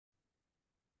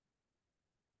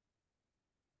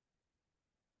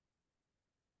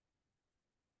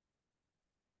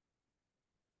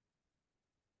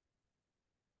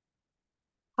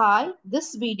Hi,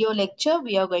 this video lecture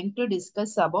we are going to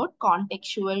discuss about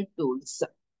contextual tools.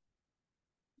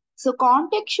 So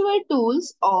contextual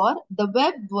tools are the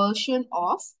web version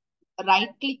of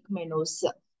right-click menus.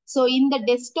 So in the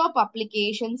desktop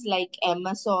applications like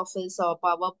MS Office or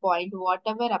PowerPoint,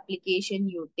 whatever application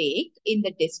you take in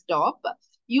the desktop,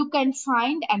 you can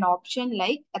find an option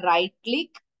like right-click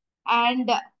and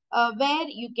where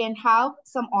you can have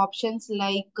some options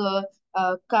like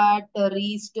cut,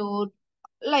 restore,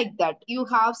 like that. You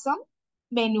have some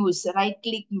menus,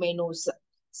 right-click menus.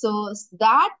 So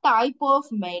that type of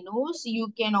menus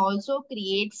you can also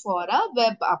create for a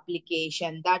web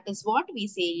application. That is what we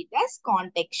say it as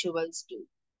contextual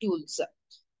tools.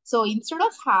 So instead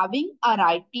of having a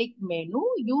right click menu,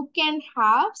 you can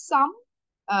have some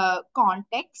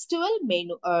contextual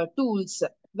menu tools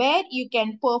where you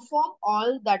can perform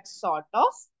all that sort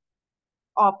of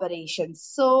operations.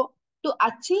 So to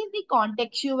achieve the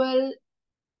contextual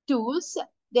tools,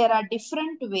 there are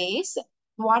different ways.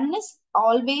 One is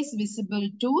always visible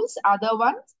tools, other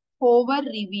one hover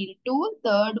reveal tool,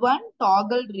 third one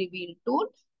toggle reveal tool,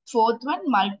 fourth one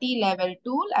multi-level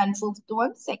tool, and fifth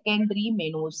one secondary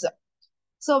menus.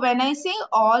 So when I say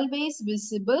always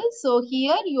visible, so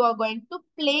here you are going to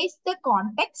place the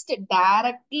context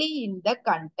directly in the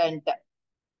content.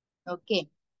 Okay.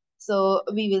 So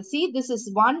we will see this is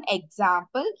one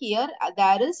example here.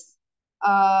 There is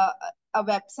uh, a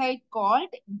website called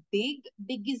Dig.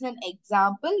 Dig is an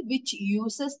example which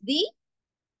uses the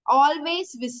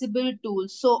always visible tool.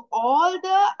 So all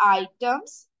the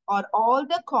items or all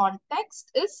the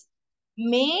context is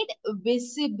made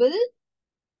visible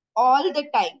all the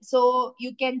time. So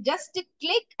you can just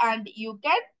click and you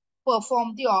can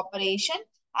perform the operation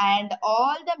and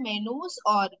all the menus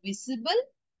are visible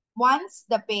once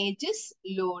the page is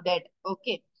loaded.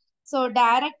 Okay. So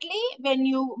directly when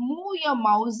you move your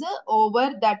mouse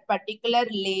over that particular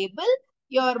label,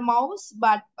 your mouse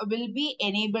but will be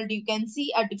enabled. You can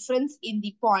see a difference in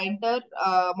the pointer,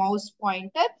 mouse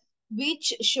pointer,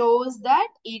 which shows that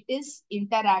it is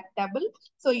interactable.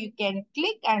 So you can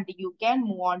click and you can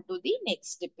move on to the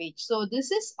next page. So this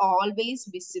is always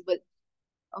visible.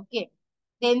 Okay.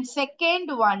 Then second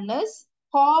one is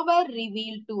hover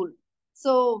reveal tool.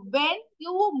 So when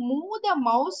you move the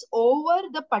mouse over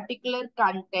the particular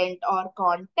content or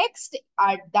context,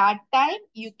 at that time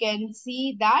you can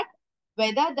see that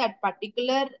whether that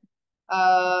particular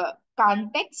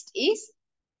context is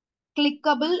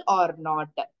clickable or not.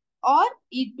 Or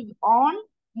it on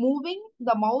moving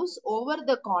the mouse over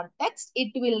the context,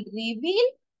 it will reveal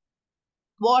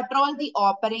what are all the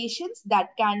operations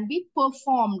that can be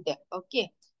performed.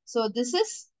 Okay. So this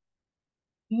is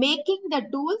making the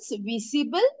tools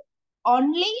visible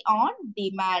only on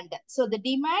demand. So the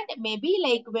demand may be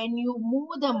like when you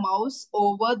move the mouse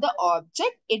over the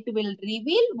object, it will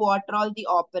reveal what are all the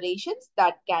operations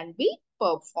that can be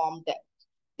performed.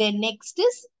 Then next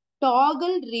is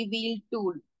toggle reveal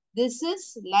tool. This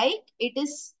is like it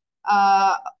is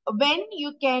when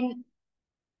you can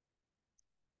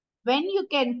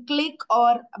click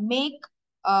or make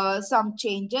some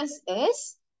changes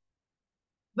is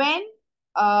when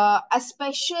a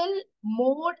special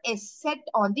mode is set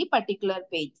on the particular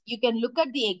page. You can look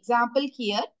at the example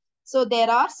here. So there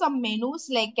are some menus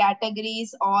like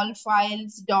categories, all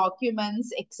files,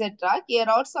 documents, etc. Here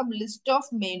are some list of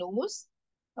menus.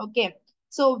 Okay.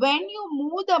 So when you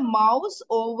move the mouse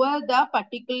over the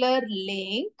particular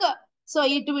link, so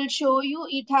it will show you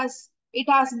it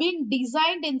has been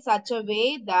designed in such a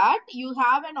way that you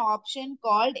have an option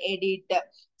called edit.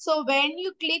 So when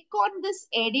you click on this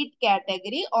edit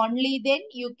category, only then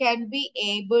you can be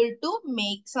able to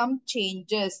make some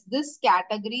changes. This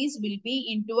categories will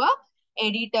be into a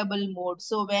editable mode.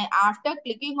 So when after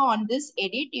clicking on this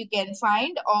edit, you can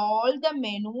find all the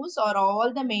menus or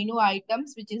all the menu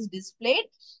items which is displayed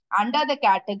under the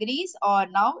categories are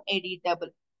now editable.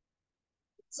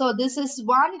 So this is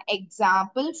one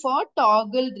example for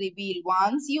toggle reveal.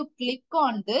 Once you click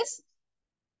on this,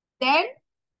 then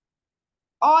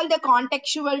all the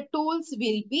contextual tools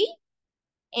will be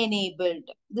enabled.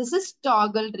 This is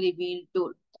toggle reveal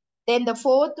tool. Then the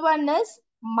fourth one is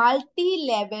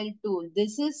multi-level tool.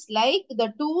 This is like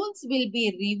the tools will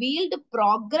be revealed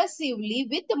progressively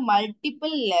with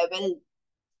multiple levels.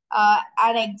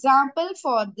 An example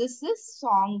for this is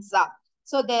Songza.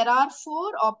 So there are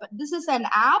this is an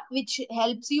app which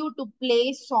helps you to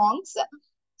play songs.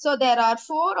 So there are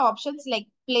four options like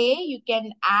play. You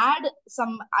can add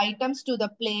some items to the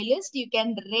playlist. You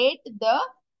can rate the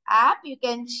app. You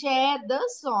can share the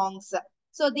songs.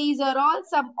 So these are all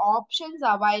some options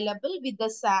available with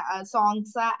the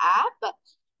Songza app.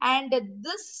 and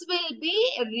this will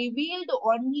be revealed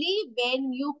only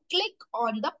when you click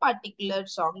on the particular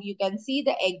song. You can see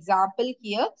the example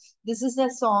here. This is a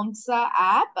Songsa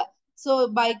app. So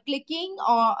by clicking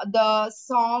on the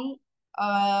song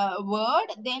word,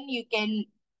 then you can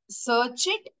search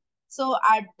it. So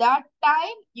at that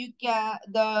time you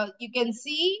can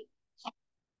see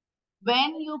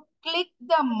when you click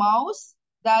the mouse,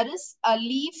 there is a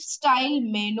leaf style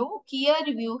menu. Here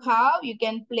you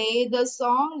can play the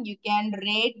song, you can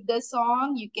rate the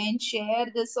song, you can share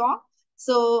the song.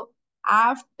 So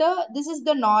after this is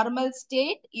the normal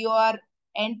state, you are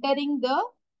entering the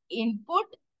input,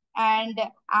 and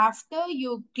after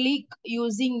you click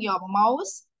using your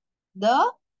mouse,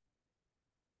 the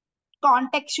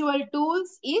contextual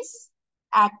tools is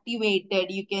activated.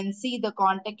 You can see the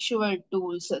contextual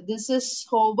tools. This is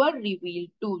hover reveal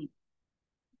tool.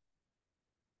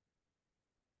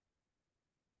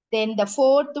 Then the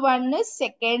fourth one is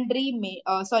the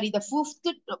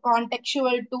fifth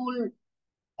contextual tool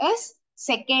is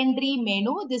secondary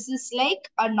menu. This is like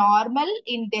a normal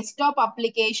in desktop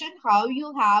application, how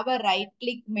you have a right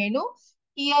click menu.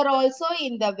 Here also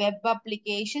in the web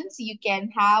applications, you can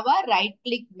have a right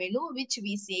click menu, which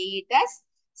we say it as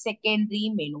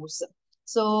secondary menus.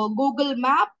 So Google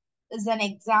Map is an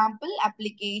example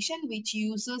application which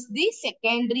uses the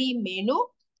secondary menu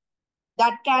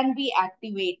that can be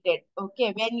activated.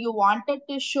 Okay, when you wanted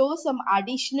to show some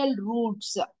additional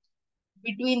routes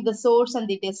between the source and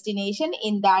the destination,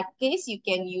 in that case you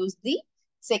can use the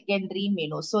secondary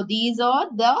menu. So these are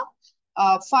the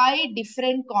five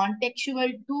different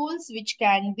contextual tools which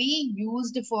can be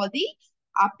used for the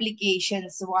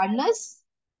applications. One is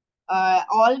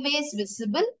always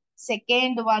visible.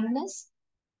 Second one is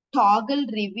toggle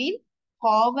reveal,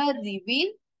 hover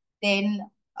reveal, then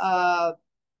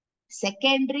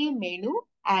secondary menu,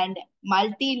 and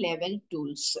multi-level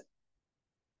tools.